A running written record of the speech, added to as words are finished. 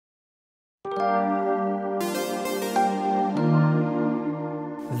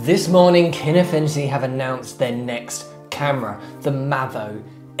This morning, Kinefinity have announced their next camera, the Mavo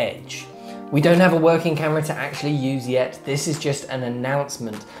Edge. We don't have a working camera to actually use yet. This is just an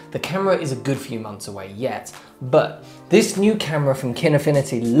announcement. The camera is a good few months away yet, but this new camera from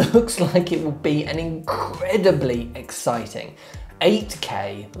Kinefinity looks like it will be an incredibly exciting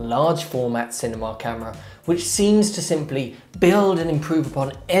 8K large format cinema camera, which seems to simply build and improve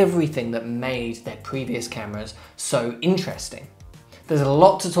upon everything that made their previous cameras so interesting. There's a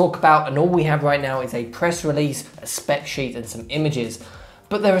lot to talk about, and all we have right now is a press release, a spec sheet and some images,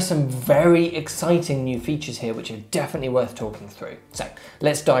 but there are some very exciting new features here which are definitely worth talking through. So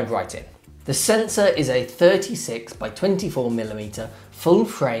let's dive right in. The sensor is a 36 by 24mm full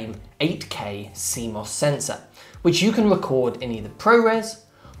frame 8K CMOS sensor, which you can record in either ProRes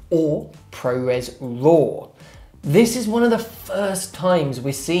or ProRes RAW. This is one of the first times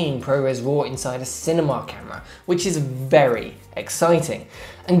we're seeing ProRes RAW inside a cinema camera, which is very exciting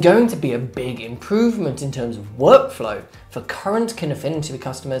and going to be a big improvement in terms of workflow for current Kinefinity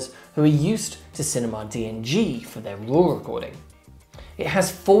customers who are used to cinema DNG for their RAW recording. It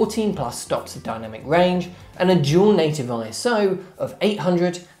has 14 plus stops of dynamic range and a dual native ISO of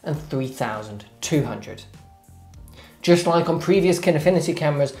 800 and 3200. Just like on previous Kinefinity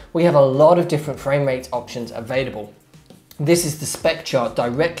cameras, we have a lot of different frame rate options available. This is the spec chart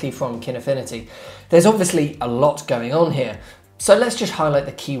directly from Kinefinity. There's obviously a lot going on here, so let's just highlight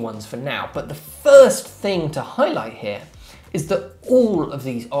the key ones for now. But the first thing to highlight here is that all of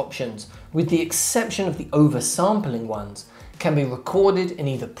these options, with the exception of the oversampling ones, can be recorded in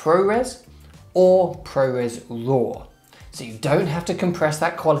either ProRes or ProRes RAW. So you don't have to compress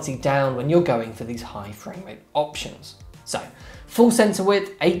that quality down when you're going for these high frame rate options. So full sensor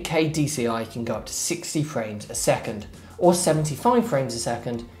width, 8K DCI can go up to 60 frames a second or 75 frames a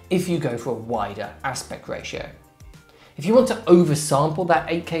second if you go for a wider aspect ratio. If you want to oversample that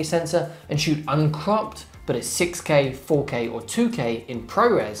 8K sensor and shoot uncropped but at 6K, 4K or 2K in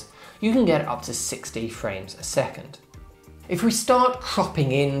ProRes, you can get up to 60 frames a second. If we start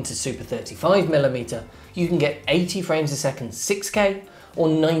cropping into Super 35mm, you can get 80 frames a second 6K or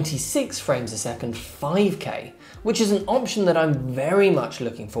 96 frames a second 5K, which is an option that I'm very much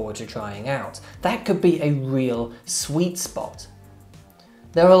looking forward to trying out. That could be a real sweet spot.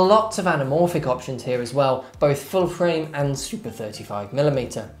 There are lots of anamorphic options here as well, both full frame and Super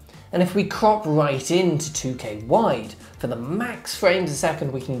 35mm. And if we crop right into 2K wide, for the max frames a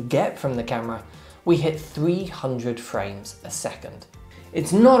second we can get from the camera, we hit 300 frames a second.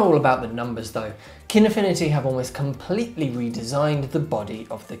 It's not all about the numbers though. Kinefinity have almost completely redesigned the body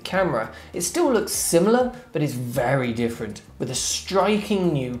of the camera. It still looks similar, but it's very different, with a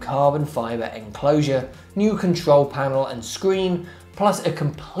striking new carbon fiber enclosure, new control panel and screen, plus a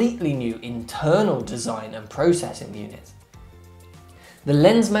completely new internal design and processing unit. The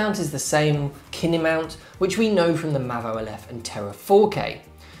lens mount is the same Kinemount, which we know from the Mavo LF and Terra 4K.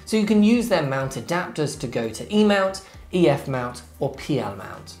 So you can use their mount adapters to go to E-mount, EF mount or PL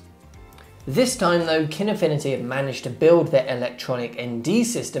mount. This time though, Kinefinity have managed to build their electronic ND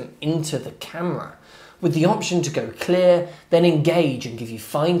system into the camera, with the option to go clear, then engage and give you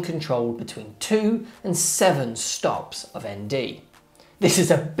fine control between 2 and 7 stops of ND. This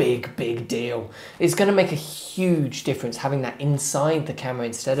is a big deal. It's going to make a huge difference having that inside the camera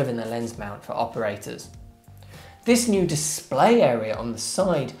instead of in the lens mount for operators. This new display area on the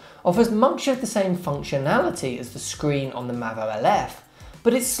side offers much of the same functionality as the screen on the Mavo LF,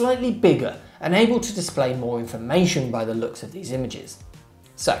 but it's slightly bigger and able to display more information by the looks of these images.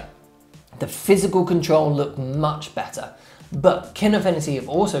 So, the physical control looked much better, but Kinefinity have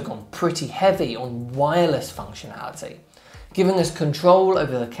also gone pretty heavy on wireless functionality, giving us control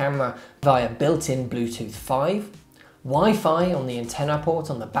over the camera via built-in Bluetooth 5, Wi-Fi on the antenna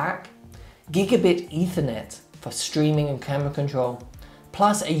port on the back, gigabit Ethernet for streaming and camera control,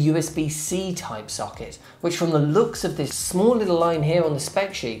 plus a USB-C type socket, which from the looks of this small little line here on the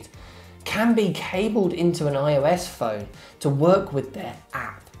spec sheet, can be cabled into an iOS phone to work with their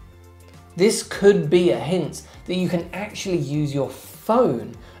app. This could be a hint that you can actually use your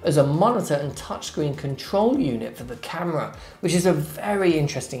phone as a monitor and touchscreen control unit for the camera, which is a very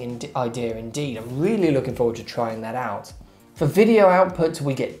interesting idea indeed. I'm really looking forward to trying that out. For video output,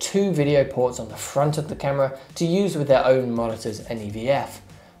 we get 2 video ports on the front of the camera to use with their own monitors and EVF,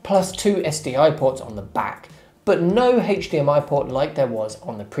 plus 2 SDI ports on the back, but no HDMI port like there was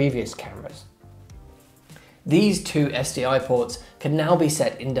on the previous cameras. These 2 SDI ports can now be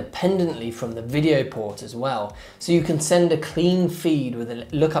set independently from the video port as well, so you can send a clean feed with a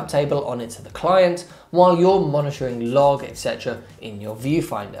lookup table on it to the client while you're monitoring log, etc. in your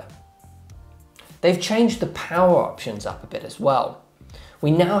viewfinder. They've changed the power options up a bit as well.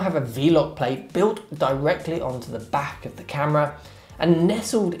 We now have a V-lock plate built directly onto the back of the camera, and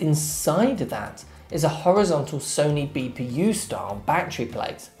nestled inside that is a horizontal Sony BPU style battery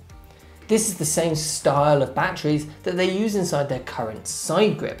plate. This is the same style of batteries that they use inside their current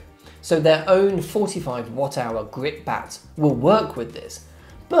side grip, so their own 45 watt-hour grip bats will work with this.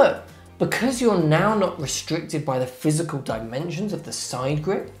 But because you're now not restricted by the physical dimensions of the side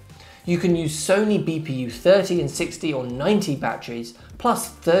grip, you can use Sony BPU 30 and 60 or 90 batteries plus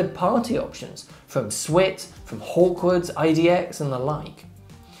third-party options from Swit, from Hawkwoods, IDX and the like.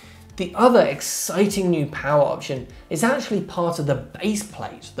 The other exciting new power option is actually part of the base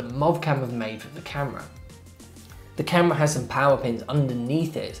plate that Movcam have made for the camera. The camera has some power pins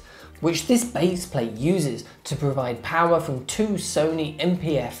underneath it, which this base plate uses to provide power from two Sony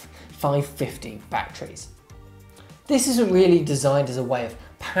MPF 550 batteries. This isn't really designed as a way of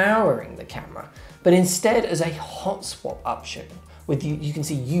powering the camera, but instead as a hot swap option. You can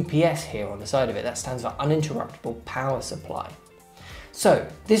see UPS here on the side of it, that stands for uninterruptible power supply. So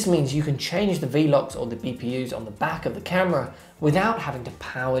this means you can change the V-locks or the BPUs on the back of the camera without having to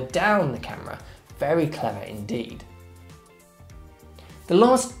power down the camera. Very clever indeed. The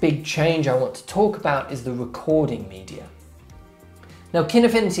last big change I want to talk about is the recording media. Now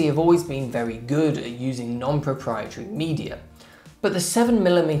Kinefinity have always been very good at using non-proprietary media, but the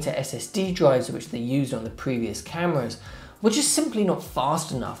 7mm SSD drives which they used on the previous cameras were just simply not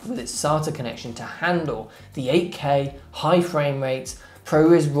fast enough with its SATA connection to handle the 8K, high frame rates,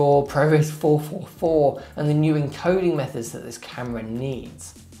 ProRes RAW, ProRes 444 and the new encoding methods that this camera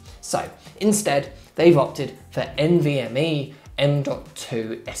needs. So instead they've opted for NVMe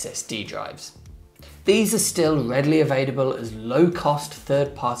M.2 SSD drives. These are still readily available as low-cost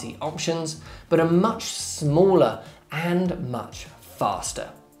third-party options, but are much smaller and much faster.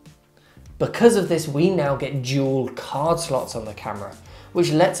 Because of this, we now get dual card slots on the camera,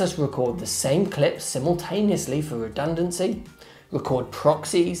 which lets us record the same clips simultaneously for redundancy, record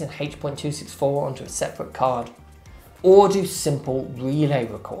proxies and H.264 onto a separate card, or do simple relay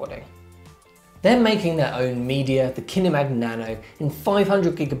recording. They're making their own media, the Kinemag Nano, in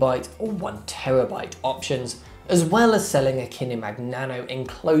 500GB or 1TB options, as well as selling a Kinemag Nano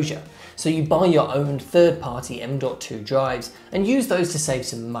enclosure, so you buy your own third-party M.2 drives and use those to save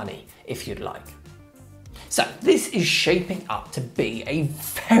some money if you'd like. So this is shaping up to be a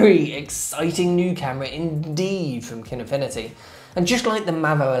very exciting new camera indeed from Kinefinity, and just like the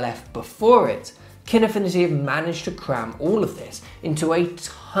Mavo LF before it, Kinefinity have managed to cram all of this into a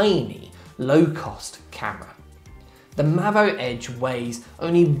tiny, low-cost camera. The Mavo Edge weighs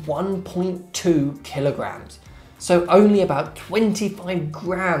only 1.2 kilograms, so only about 25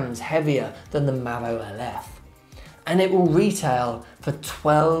 grams heavier than the Mavo LF. And it will retail for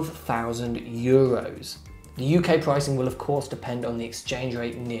 €12,000. The UK pricing will of course depend on the exchange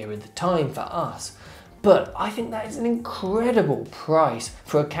rate nearer the time for us, but I think that is an incredible price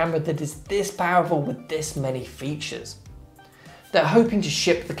for a camera that is this powerful with this many features. They're hoping to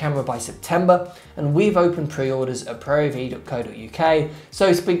ship the camera by September, and we've opened pre-orders at prov.co.uk,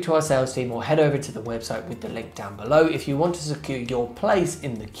 so speak to our sales team or head over to the website with the link down below if you want to secure your place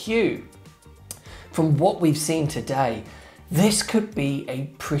in the queue. From what we've seen today, this could be a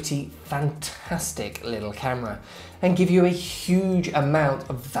pretty fantastic little camera and give you a huge amount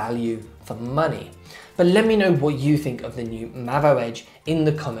of value for money. But let me know what you think of the new Mavo Edge in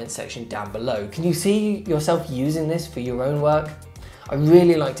the comments section down below. Can you see yourself using this for your own work? I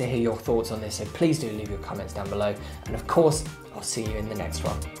really like to hear your thoughts on this, so please do leave your comments down below. And of course, I'll see you in the next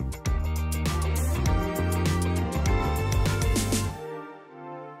one.